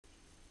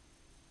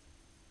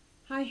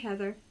Hi,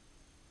 Heather.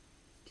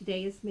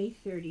 Today is May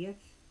 30th,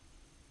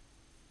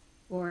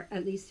 or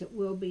at least it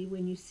will be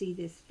when you see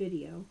this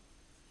video.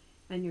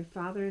 And your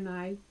father and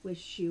I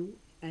wish you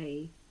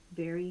a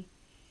very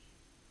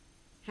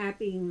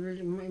happy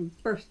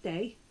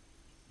birthday.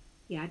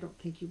 Yeah, I don't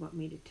think you want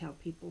me to tell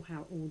people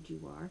how old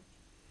you are.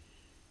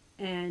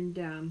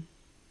 And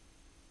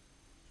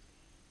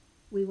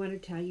we want to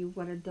tell you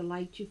what a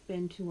delight you've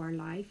been to our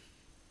life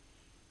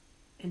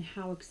and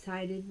how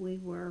excited we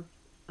were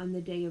on the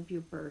day of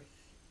your birth.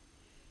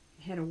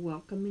 We had a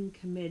welcoming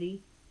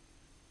committee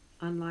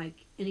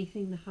unlike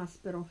anything the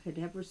hospital had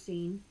ever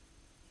seen.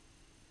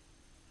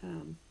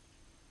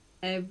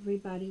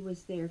 Everybody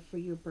was there for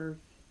your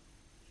birth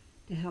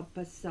to help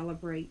us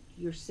celebrate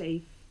your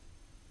safe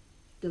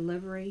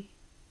delivery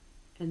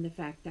and the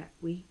fact that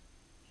we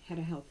had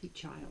a healthy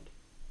child.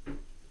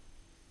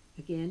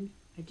 Again,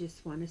 I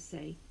just want to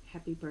say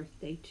happy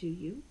birthday to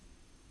you.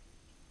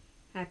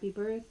 Happy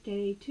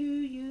birthday to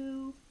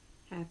you.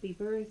 Happy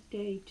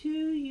birthday to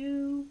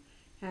you.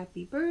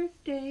 Happy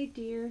birthday,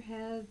 dear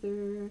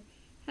Heather.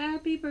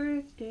 Happy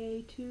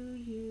birthday to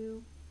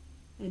you.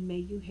 And may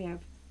you have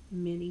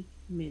many,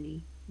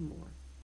 many more.